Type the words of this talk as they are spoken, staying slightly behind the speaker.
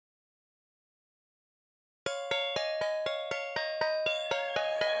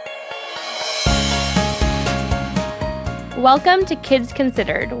Welcome to Kids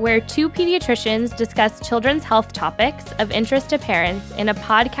Considered, where two pediatricians discuss children's health topics of interest to parents in a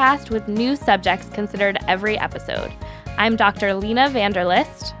podcast with new subjects considered every episode. I'm Dr. Lena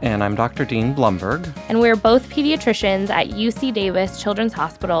Vanderlist. And I'm Dr. Dean Blumberg. And we're both pediatricians at UC Davis Children's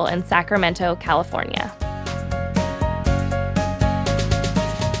Hospital in Sacramento, California.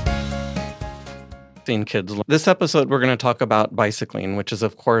 Kids. This episode, we're going to talk about bicycling, which is,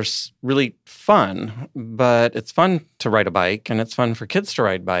 of course, really fun. But it's fun to ride a bike, and it's fun for kids to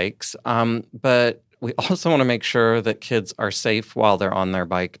ride bikes. But we also want to make sure that kids are safe while they're on their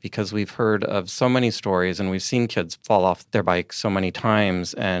bike, because we've heard of so many stories, and we've seen kids fall off their bike so many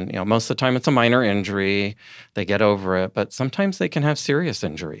times. And most of the time, it's a minor injury. They get over it. But sometimes they can have serious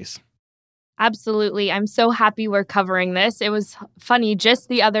injuries. Absolutely. I'm so happy we're covering this. It was funny. Just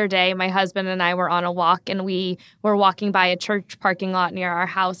the other day, my husband and I were on a walk, and we were walking by a church parking lot near our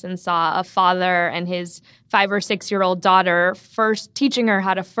house and saw a father and his 5 or 6-year-old daughter first teaching her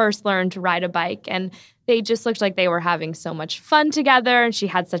how to first learn to ride a bike. And they just looked like they were having so much fun together, and she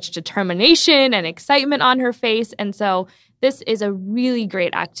had such determination and excitement on her face. And so this is a really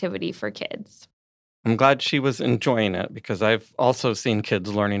great activity for kids. I'm glad she was enjoying it, because I've also seen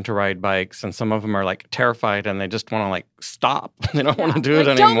kids learning to ride bikes, and some of them are terrified and they just want to stop. They don't want to do it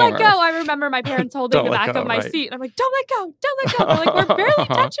anymore. Don't let go. I remember my parents holding the back of my seat. And I'm like, don't let go. Don't let go. They're like, we're barely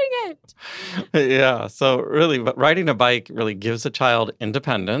touching it. Yeah. So really, but riding a bike really gives a child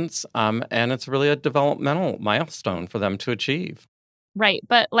independence, and it's really a developmental milestone for them to achieve. Right.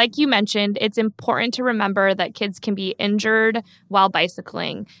 But like you mentioned, it's important to remember that kids can be injured while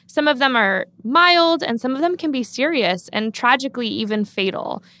bicycling. Some of them are mild, and some of them can be serious and tragically even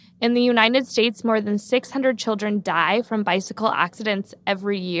fatal. In the United States, more than 600 children die from bicycle accidents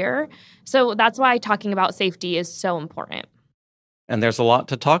every year. So that's why talking about safety is so important. And there's a lot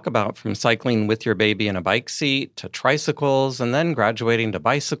to talk about, from cycling with your baby in a bike seat to tricycles, and then graduating to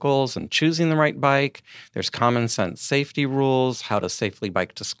bicycles and choosing the right bike. There's common sense safety rules, how to safely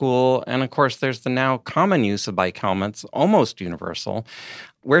bike to school. And of course, there's the now common use of bike helmets, almost universal.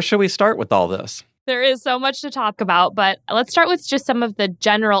 Where should we start with all this? There is so much to talk about, but let's start with just some of the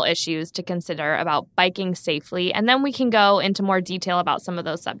general issues to consider about biking safely, and then we can go into more detail about some of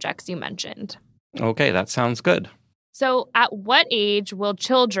those subjects you mentioned. Okay, that sounds good. So at what age will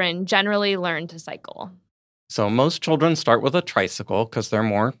children generally learn to cycle? So most children start with a tricycle because they're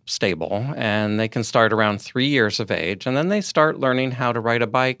more stable, and they can start around 3 years of age, and then they start learning how to ride a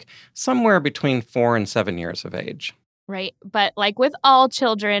bike somewhere between 4 and 7 years of age. Right. But like with all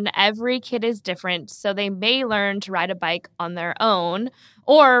children, every kid is different, so they may learn to ride a bike on their own,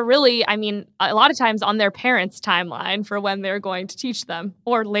 or really, a lot of times on their parents' timeline for when they're going to teach them.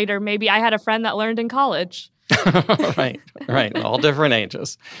 Or later, maybe I had a friend that learned in college. Right. All different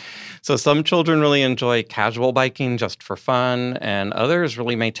ages. So some children really enjoy casual biking just for fun, and others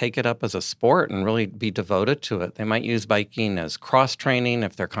really may take it up as a sport and really be devoted to it. They might use biking as cross-training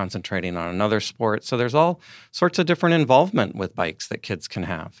if they're concentrating on another sport. So there's all sorts of different involvement with bikes that kids can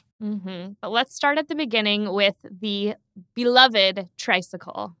have. Mm-hmm. But let's start at the beginning with the beloved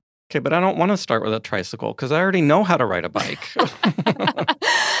tricycle. Okay, but I don't want to start with a tricycle because I already know how to ride a bike.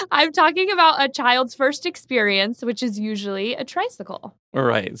 I'm talking about a child's first experience, which is usually a tricycle.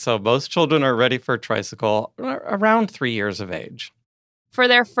 Right. So most children are ready for a tricycle around 3 years of age. For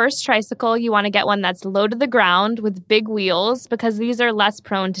their first tricycle, you want to get one that's low to the ground with big wheels, because these are less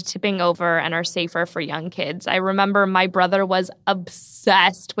prone to tipping over and are safer for young kids. I remember my brother was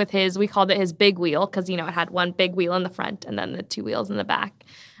obsessed with we called it his big wheel, because, it had one big wheel in the front and then the 2 wheels in the back.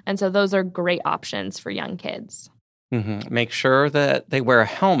 And so those are great options for young kids. Mm-hmm. Make sure that they wear a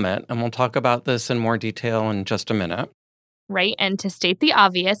helmet, and we'll talk about this in more detail in just a minute. Right. And to state the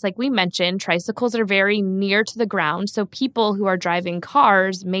obvious, like we mentioned, tricycles are very near to the ground, so people who are driving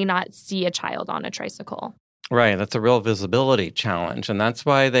cars may not see a child on a tricycle. Right. That's a real visibility challenge, and that's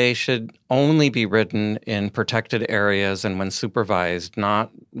why they should only be ridden in protected areas and when supervised, not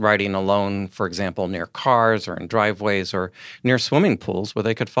riding alone, for example, near cars or in driveways or near swimming pools where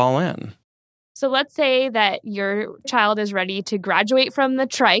they could fall in. So let's say that your child is ready to graduate from the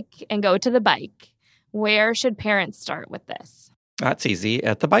trike and go to the bike. Where should parents start with this? That's easy,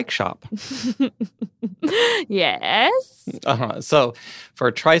 at the bike shop. Yes. So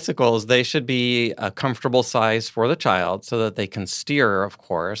for tricycles, they should be a comfortable size for the child so that they can steer, of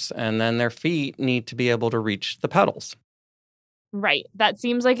course, and then their feet need to be able to reach the pedals. Right. That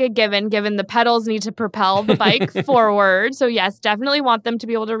seems like a given the pedals need to propel the bike forward. So yes, definitely want them to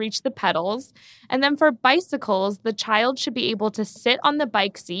be able to reach the pedals. And then for bicycles, the child should be able to sit on the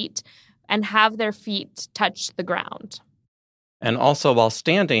bike seat and have their feet touch the ground. And also, while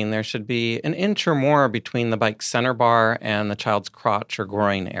standing, there should be an inch or more between the bike's center bar and the child's crotch or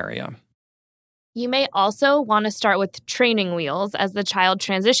groin area. You may also want to start with training wheels as the child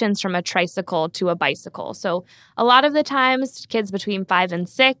transitions from a tricycle to a bicycle. So a lot of the times, kids between 5 and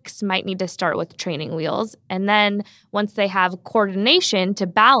 6 might need to start with training wheels. And then once they have coordination to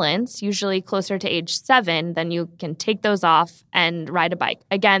balance, usually closer to age 7, then you can take those off and ride a bike.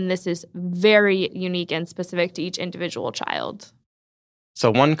 Again, this is very unique and specific to each individual child. So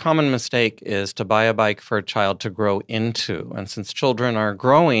one common mistake is to buy a bike for a child to grow into. And since children are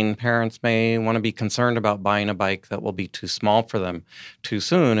growing, parents may want to be concerned about buying a bike that will be too small for them too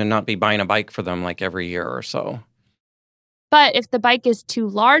soon and not be buying a bike for them like every year or so. But if the bike is too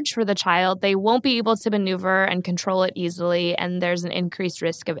large for the child, they won't be able to maneuver and control it easily, and there's an increased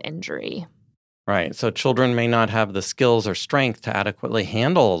risk of injury. Right. So children may not have the skills or strength to adequately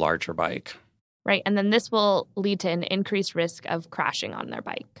handle a larger bike. Right, and then this will lead to an increased risk of crashing on their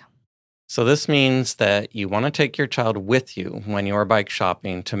bike. So this means that you want to take your child with you when you're bike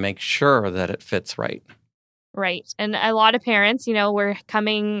shopping to make sure that it fits right. Right, and a lot of parents, when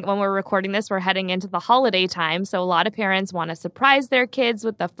we're recording this, we're heading into the holiday time, so a lot of parents want to surprise their kids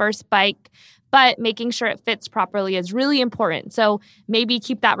with the first bike, but making sure it fits properly is really important. So maybe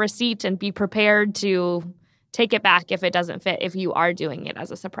keep that receipt and be prepared to take it back if it doesn't fit, if you are doing it as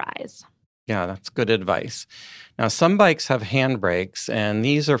a surprise. Yeah, that's good advice. Now, some bikes have handbrakes, and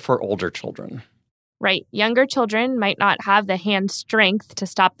these are for older children. Right. Younger children might not have the hand strength to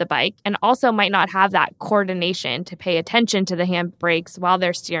stop the bike and also might not have that coordination to pay attention to the handbrakes while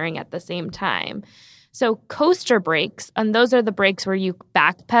they're steering at the same time. So coaster brakes, and those are the brakes where you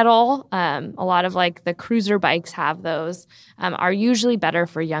backpedal. A lot of the cruiser bikes have those, are usually better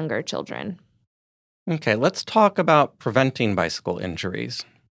for younger children. Okay, let's talk about preventing bicycle injuries.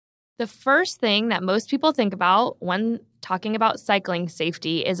 The first thing that most people think about when talking about cycling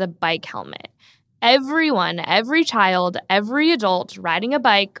safety is a bike helmet. Everyone, every child, every adult riding a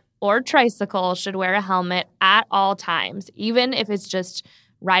bike or tricycle should wear a helmet at all times, even if it's just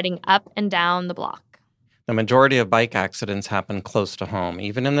riding up and down the block. The majority of bike accidents happen close to home,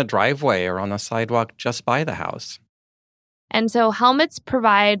 even in the driveway or on the sidewalk just by the house. And so helmets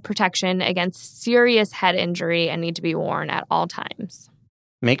provide protection against serious head injury and need to be worn at all times.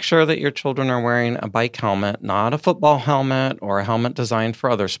 Make sure that your children are wearing a bike helmet, not a football helmet or a helmet designed for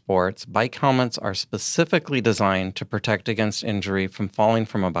other sports. Bike helmets are specifically designed to protect against injury from falling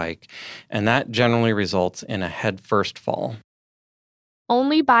from a bike, and that generally results in a head-first fall.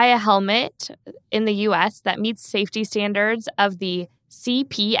 Only buy a helmet in the U.S. that meets safety standards of the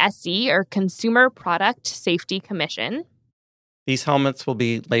CPSC, or Consumer Product Safety Commission. These helmets will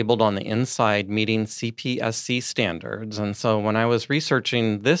be labeled on the inside meeting CPSC standards. And so when I was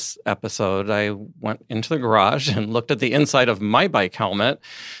researching this episode, I went into the garage and looked at the inside of my bike helmet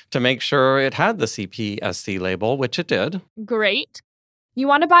to make sure it had the CPSC label, which it did. Great. You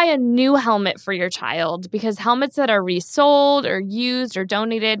want to buy a new helmet for your child because helmets that are resold or used or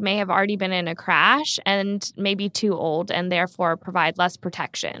donated may have already been in a crash and may be too old and therefore provide less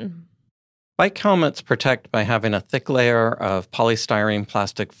protection. Bike helmets protect by having a thick layer of polystyrene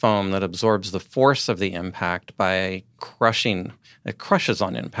plastic foam that absorbs the force of the impact by crushing. It crushes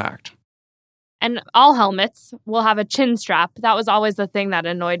on impact. And all helmets will have a chin strap. That was always the thing that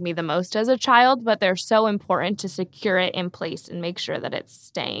annoyed me the most as a child, but they're so important to secure it in place and make sure that it's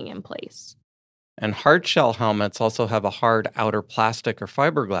staying in place. And hard shell helmets also have a hard outer plastic or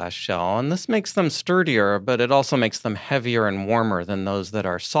fiberglass shell, and this makes them sturdier, but it also makes them heavier and warmer than those that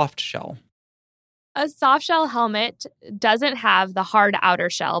are soft shell. A soft shell helmet doesn't have the hard outer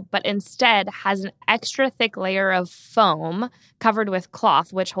shell, but instead has an extra thick layer of foam covered with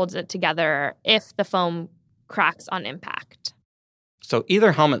cloth, which holds it together if the foam cracks on impact. So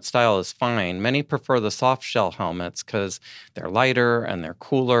either helmet style is fine. Many prefer the soft shell helmets because they're lighter and they're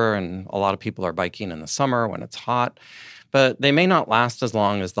cooler, and a lot of people are biking in the summer when it's hot, but they may not last as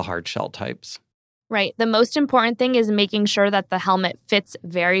long as the hard shell types. Right. The most important thing is making sure that the helmet fits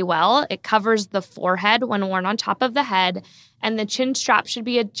very well. It covers the forehead when worn on top of the head, and the chin strap should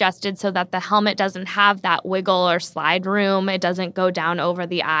be adjusted so that the helmet doesn't have that wiggle or slide room. It doesn't go down over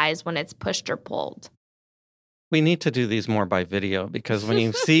the eyes when it's pushed or pulled. We need to do these more by video because when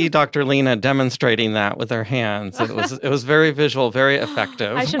you see Dr. Lena demonstrating that with her hands, it was very visual, very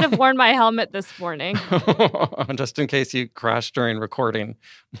effective. I should have worn my helmet this morning. Just in case you crash during recording.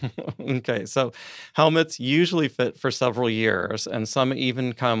 Okay, so helmets usually fit for several years, and some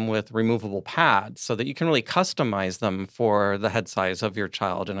even come with removable pads so that you can really customize them for the head size of your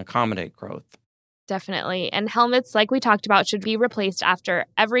child and accommodate growth. Definitely. And helmets, like we talked about, should be replaced after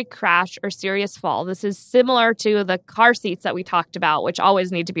every crash or serious fall. This is similar to the car seats that we talked about, which always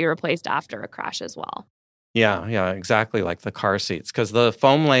need to be replaced after a crash as well. Yeah, exactly like the car seats, because the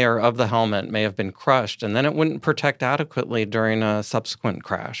foam layer of the helmet may have been crushed, and then it wouldn't protect adequately during a subsequent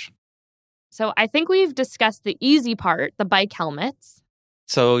crash. So I think we've discussed the easy part, the bike helmets.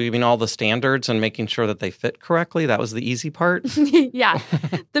 So you mean all the standards and making sure that they fit correctly? That was the easy part? Yeah.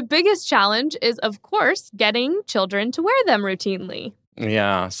 The biggest challenge is, of course, getting children to wear them routinely.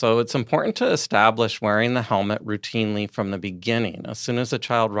 Yeah, so it's important to establish wearing the helmet routinely from the beginning. As soon as a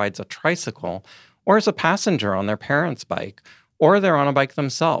child rides a tricycle or is a passenger on their parents' bike, or they're on a bike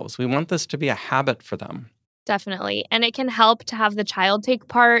themselves, we want this to be a habit for them. Definitely. And it can help to have the child take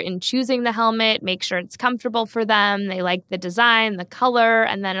part in choosing the helmet, make sure it's comfortable for them. They like the design, the color,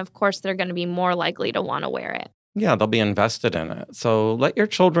 and then, of course, they're going to be more likely to want to wear it. Yeah, they'll be invested in it. So let your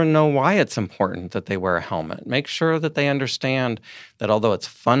children know why it's important that they wear a helmet. Make sure that they understand that although it's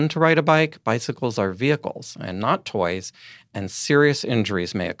fun to ride a bike, bicycles are vehicles and not toys, and serious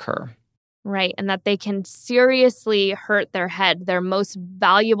injuries may occur. Right. And that they can seriously hurt their head, their most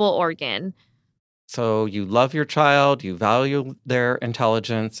valuable organ. So you love your child, you value their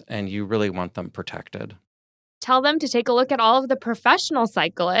intelligence, and you really want them protected. Tell them to take a look at all of the professional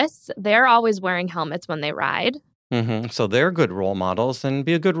cyclists. They're always wearing helmets when they ride. So they're good role models, and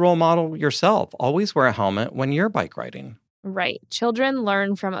be a good role model yourself. Always wear a helmet when you're bike riding. Right. Children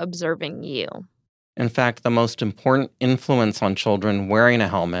learn from observing you. In fact, the most important influence on children wearing a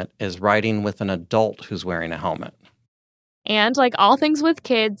helmet is riding with an adult who's wearing a helmet. And like all things with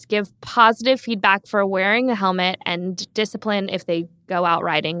kids, give positive feedback for wearing a helmet and discipline if they go out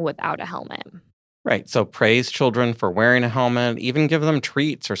riding without a helmet. Right. So praise children for wearing a helmet, even give them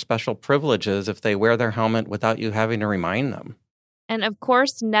treats or special privileges if they wear their helmet without you having to remind them. And of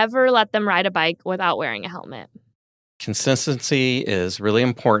course, never let them ride a bike without wearing a helmet. Consistency is really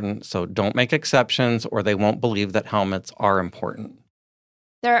important, so don't make exceptions or they won't believe that helmets are important.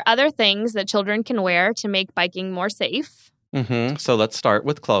 There are other things that children can wear to make biking more safe. So let's start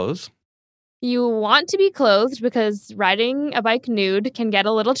with clothes. You want to be clothed because riding a bike nude can get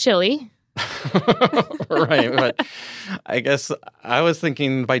a little chilly. Right, but I guess I was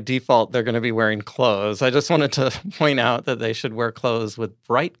thinking by default they're going to be wearing clothes. I just wanted to point out that they should wear clothes with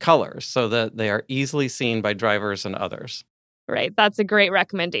bright colors so that they are easily seen by drivers and others. Right, that's a great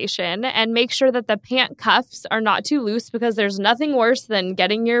recommendation. And make sure that the pant cuffs are not too loose because there's nothing worse than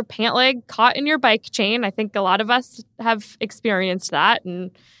getting your pant leg caught in your bike chain. I think a lot of us have experienced that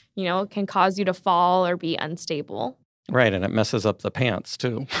and, it can cause you to fall or be unstable. Right, and it messes up the pants,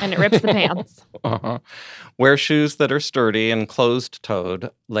 too. And it rips the pants. Wear shoes that are sturdy and closed-toed,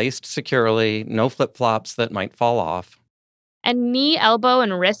 laced securely, no flip-flops that might fall off. And knee, elbow,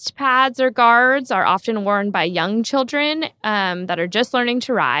 and wrist pads or guards are often worn by young children that are just learning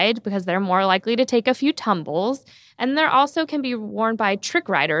to ride because they're more likely to take a few tumbles. And they also can be worn by trick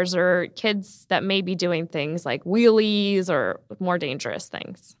riders or kids that may be doing things like wheelies or more dangerous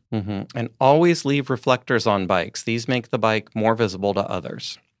things. And always leave reflectors on bikes. These make the bike more visible to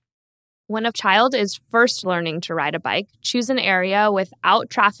others. When a child is first learning to ride a bike, choose an area without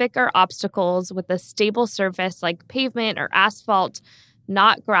traffic or obstacles with a stable surface like pavement or asphalt,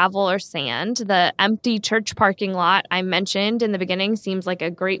 not gravel or sand. The empty church parking lot I mentioned in the beginning seems like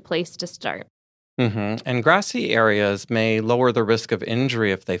a great place to start. And grassy areas may lower the risk of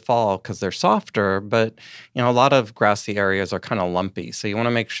injury if they fall because they're softer, but a lot of grassy areas are kind of lumpy, so you want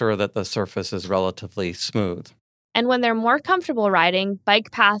to make sure that the surface is relatively smooth. And when they're more comfortable riding, bike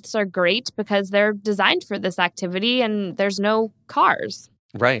paths are great because they're designed for this activity and there's no cars.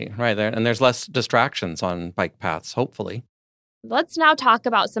 Right. And there's less distractions on bike paths, hopefully. Let's now talk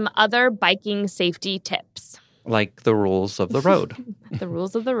about some other biking safety tips. Like the rules of the road. The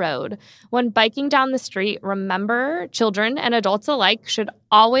rules of the road. When biking down the street, remember children and adults alike should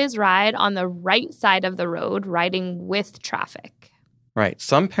always ride on the right side of the road, riding with traffic. Right.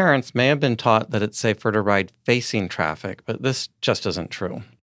 Some parents may have been taught that it's safer to ride facing traffic, but this just isn't true.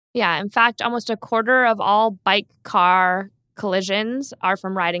 Yeah. In fact, almost a quarter of all bike-car collisions are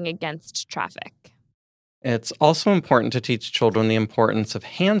from riding against traffic. It's also important to teach children the importance of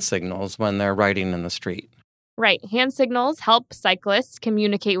hand signals when they're riding in the street. Right. Hand signals help cyclists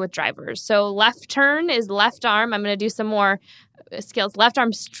communicate with drivers. So left turn is left arm. I'm going to do some more skills. Left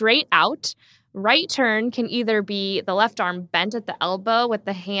arm straight out. Right turn can either be the left arm bent at the elbow with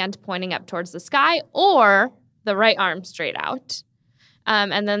the hand pointing up towards the sky or the right arm straight out.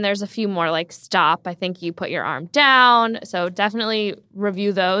 And then there's a few more like stop. I think you put your arm down. So definitely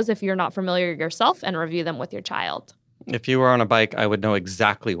review those if you're not familiar yourself and review them with your child. If you were on a bike, I would know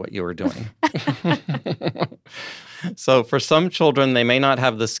exactly what you were doing. So for some children, they may not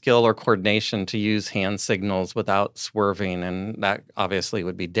have the skill or coordination to use hand signals without swerving, and that obviously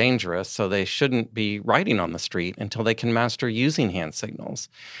would be dangerous. So they shouldn't be riding on the street until they can master using hand signals.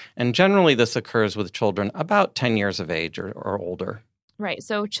 And generally, this occurs with children about 10 years of age or older. Right.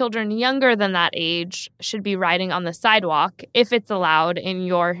 So children younger than that age should be riding on the sidewalk if it's allowed in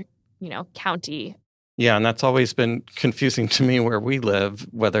your, county. Yeah, and that's always been confusing to me where we live,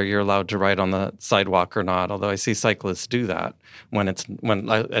 whether you're allowed to ride on the sidewalk or not. Although I see cyclists do that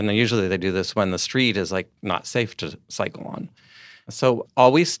and usually they do this when the street is like not safe to cycle on. So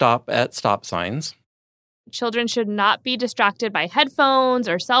always stop at stop signs. Children should not be distracted by headphones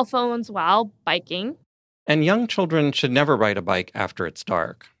or cell phones while biking. And young children should never ride a bike after it's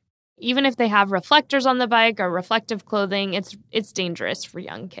dark. Even if they have reflectors on the bike or reflective clothing, it's dangerous for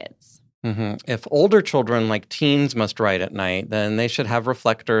young kids. Mm-hmm. If older children, like teens, must ride at night, then they should have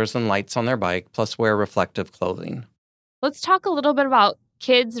reflectors and lights on their bike, plus wear reflective clothing. Let's talk a little bit about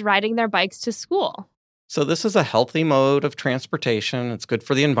kids riding their bikes to school. So this is a healthy mode of transportation. It's good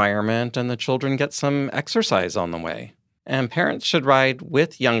for the environment, and the children get some exercise on the way. And parents should ride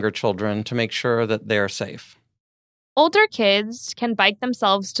with younger children to make sure that they're safe. Older kids can bike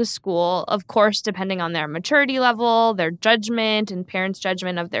themselves to school, of course, depending on their maturity level, their judgment, and parents'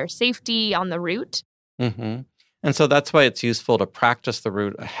 judgment of their safety on the route. Mm-hmm. And so that's why it's useful to practice the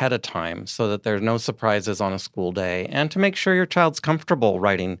route ahead of time so that there are no surprises on a school day and to make sure your child's comfortable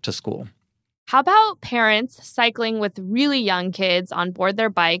riding to school. How about parents cycling with really young kids on board their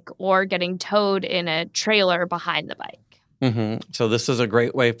bike or getting towed in a trailer behind the bike? Mm-hmm. So this is a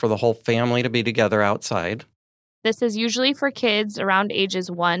great way for the whole family to be together outside. This is usually for kids around ages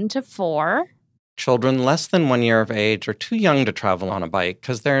 1 to 4. Children less than 1 year of age are too young to travel on a bike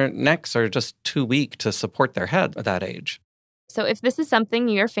because their necks are just too weak to support their head at that age. So if this is something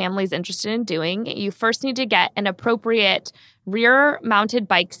your family's interested in doing, you first need to get an appropriate rear-mounted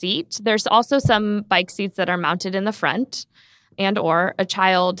bike seat. There's also some bike seats that are mounted in the front and or a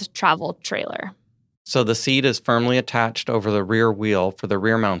child travel trailer. So the seat is firmly attached over the rear wheel for the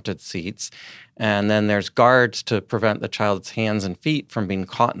rear-mounted seats. And then there's guards to prevent the child's hands and feet from being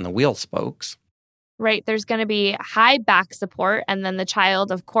caught in the wheel spokes. Right. There's going to be high back support. And then the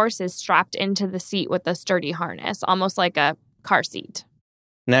child, of course, is strapped into the seat with a sturdy harness, almost like a car seat.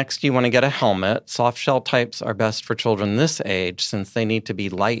 Next, you want to get a helmet. Soft shell types are best for children this age since they need to be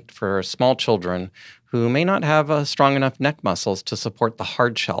light for small children who may not have strong enough neck muscles to support the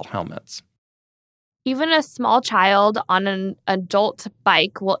hard shell helmets. Even a small child on an adult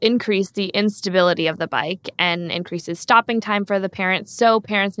bike will increase the instability of the bike and increases stopping time for the parents. So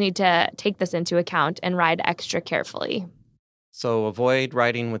parents need to take this into account and ride extra carefully. So avoid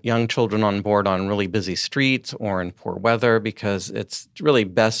riding with young children on board on really busy streets or in poor weather because it's really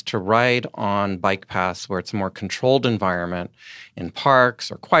best to ride on bike paths where it's a more controlled environment in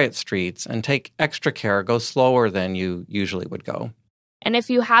parks or quiet streets and take extra care, go slower than you usually would go. And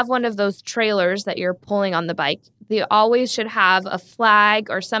if you have one of those trailers that you're pulling on the bike, they always should have a flag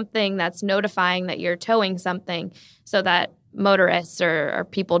or something that's notifying that you're towing something so that motorists or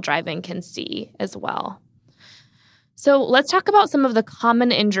people driving can see as well. So let's talk about some of the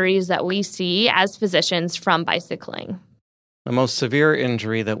common injuries that we see as physicians from bicycling. The most severe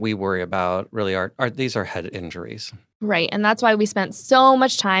injury that we worry about really are these are head injuries. Right, and that's why we spent so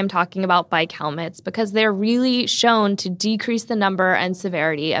much time talking about bike helmets because they're really shown to decrease the number and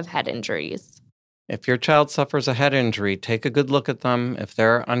severity of head injuries. If your child suffers a head injury, take a good look at them. If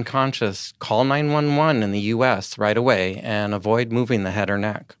they're unconscious, call 911 in the U.S. right away and avoid moving the head or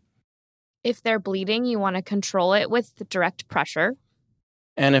neck. If they're bleeding, you want to control it with direct pressure.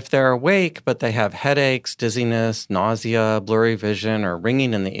 And if they're awake, but they have headaches, dizziness, nausea, blurry vision, or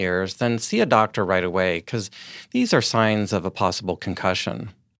ringing in the ears, then see a doctor right away because these are signs of a possible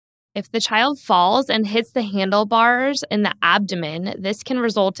concussion. If the child falls and hits the handlebars in the abdomen, this can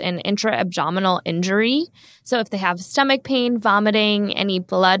result in intra-abdominal injury. So if they have stomach pain, vomiting, any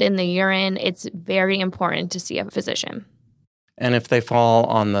blood in the urine, it's very important to see a physician. And if they fall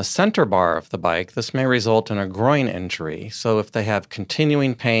on the center bar of the bike, this may result in a groin injury. So if they have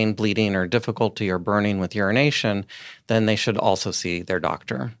continuing pain, bleeding, or difficulty or burning with urination, then they should also see their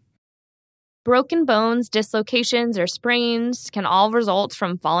doctor. Broken bones, dislocations, or sprains can all result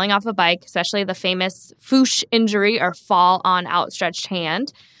from falling off a bike, especially the famous foosh injury or fall on outstretched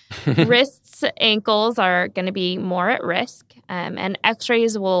hand. Wrists, ankles are going to be more at risk, and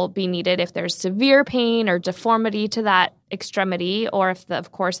x-rays will be needed if there's severe pain or deformity to that extremity, or if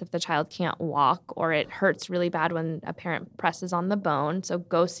the child can't walk or it hurts really bad when a parent presses on the bone. So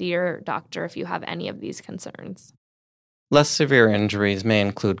go see your doctor if you have any of these concerns. Less severe injuries may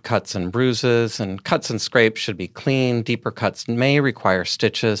include cuts and bruises, and cuts and scrapes should be clean. Deeper cuts may require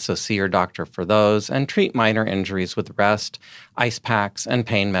stitches, so see your doctor for those, and treat minor injuries with rest, ice packs, and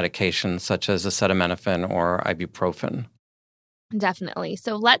pain medications such as acetaminophen or ibuprofen. Definitely.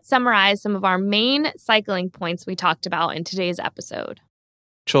 So let's summarize some of our main cycling points we talked about in today's episode.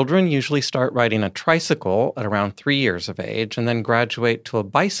 Children usually start riding a tricycle at around 3 years of age and then graduate to a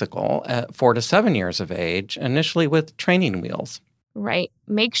bicycle at 4 to 7 years of age, initially with training wheels. Right.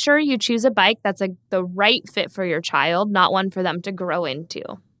 Make sure you choose a bike that's the right fit for your child, not one for them to grow into.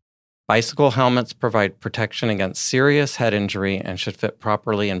 Bicycle helmets provide protection against serious head injury and should fit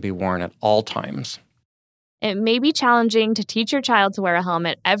properly and be worn at all times. It may be challenging to teach your child to wear a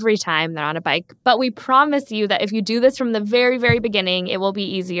helmet every time they're on a bike, but we promise you that if you do this from the very, very beginning, it will be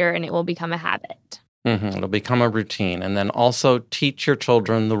easier and it will become a habit. It'll become a routine. And then also teach your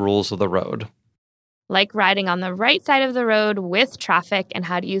children the rules of the road. Like riding on the right side of the road with traffic and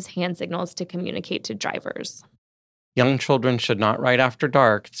how to use hand signals to communicate to drivers. Young children should not ride after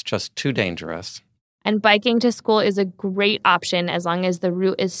dark. It's just too dangerous. And biking to school is a great option as long as the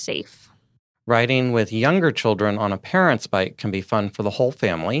route is safe. Riding with younger children on a parent's bike can be fun for the whole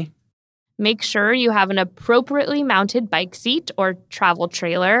family. Make sure you have an appropriately mounted bike seat or travel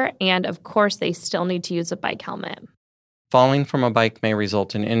trailer, and of course, they still need to use a bike helmet. Falling from a bike may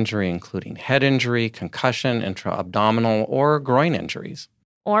result in injury, including head injury, concussion, intra-abdominal, or groin injuries.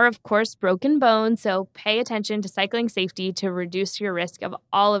 Or, of course, broken bones, so pay attention to cycling safety to reduce your risk of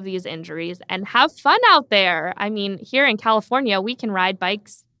all of these injuries, and have fun out there. I mean, here in California, we can ride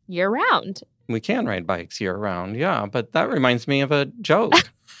bikes year-round. We can ride bikes year-round, yeah, but that reminds me of a joke.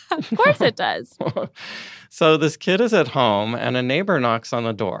 Of course it does. So this kid is at home, and a neighbor knocks on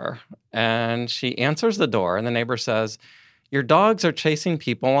the door, and she answers the door, and the neighbor says, "Your dogs are chasing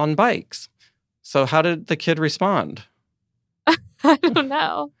people on bikes." So how did the kid respond? I don't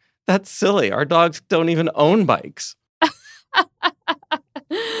know. That's silly. Our dogs don't even own bikes.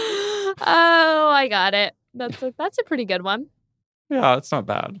 Oh, I got it. That's a pretty good one. Yeah, it's not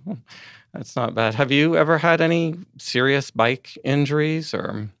bad. That's not bad. Have you ever had any serious bike injuries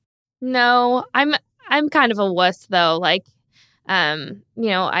or? No, I'm kind of a wuss though. Like,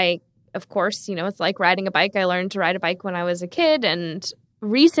 of course, it's like riding a bike. I learned to ride a bike when I was a kid, and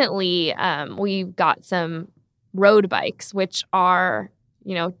recently, we got some road bikes, which are,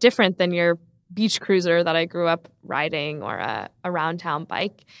 different than your beach cruiser that I grew up riding or a around town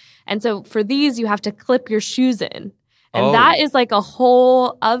bike. And so for these, you have to clip your shoes in. And that is like a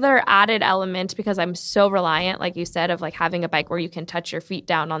whole other added element because I'm so reliant, like you said, of like having a bike where you can touch your feet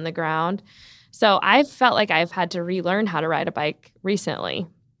down on the ground. So I've felt like I've had to relearn how to ride a bike recently.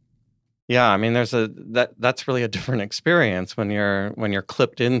 Yeah, I mean, that's really a different experience when you're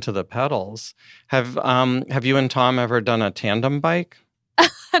clipped into the pedals. Have you and Tom ever done a tandem bike?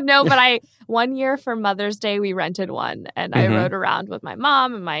 No, but 1 year for Mother's Day, we rented one and I rode around with my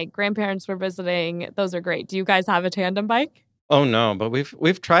mom and my grandparents were visiting. Those are great. Do you guys have a tandem bike? Oh, no, but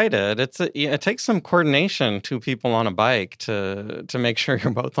we've tried it. It takes some coordination, two people on a bike to make sure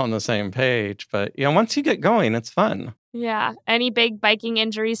you're both on the same page. But once you get going, it's fun. Yeah. Any big biking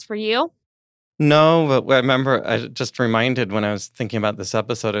injuries for you? No, but I remember I just reminded when I was thinking about this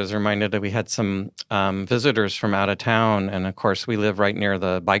episode, I was reminded that we had some visitors from out of town. And of course, we live right near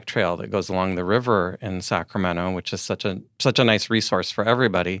the bike trail that goes along the river in Sacramento, which is such a nice resource for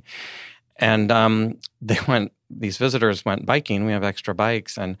everybody. And these visitors went biking. We have extra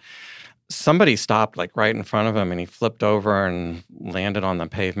bikes. And somebody stopped like right in front of him and he flipped over and landed on the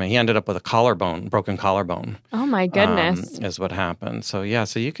pavement. He ended up with a broken collarbone. Oh my goodness. Is what happened. So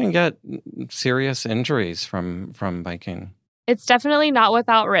so you can get serious injuries from biking. It's definitely not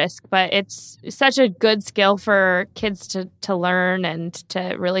without risk, but it's such a good skill for kids to learn and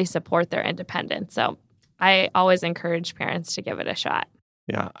to really support their independence. So I always encourage parents to give it a shot.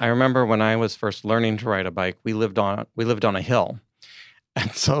 Yeah. I remember when I was first learning to ride a bike, we lived on a hill.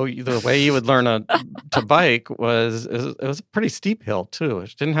 And so the way you would learn to bike was it was a pretty steep hill too.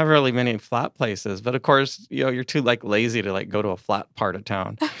 It didn't have really many flat places, but of course, you're too lazy to go to a flat part of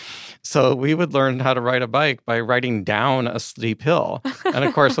town. So we would learn how to ride a bike by riding down a steep hill. And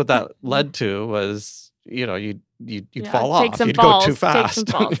of course, what that led to was, you'd fall off. You'd falls, go too fast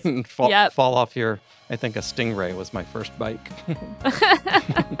and fall off I think a Stingray was my first bike.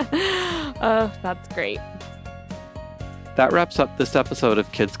 Oh, that's great. That wraps up this episode of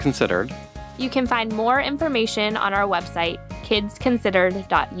Kids Considered. You can find more information on our website,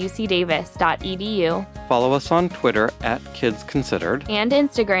 kidsconsidered.ucdavis.edu. Follow us on Twitter @KidsConsidered. And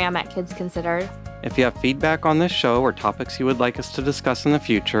Instagram @KidsConsidered. If you have feedback on this show or topics you would like us to discuss in the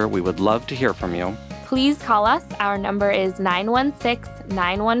future, we would love to hear from you. please call us. Our number is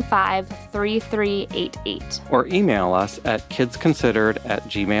 916-915-3388. Or email us at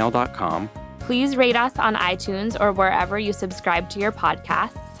kidsconsidered@gmail.com. Please rate us on iTunes or wherever you subscribe to your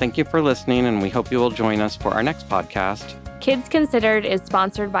podcasts. Thank you for listening, and we hope you will join us for our next podcast. Kids Considered is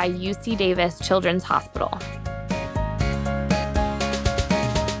sponsored by UC Davis Children's Hospital.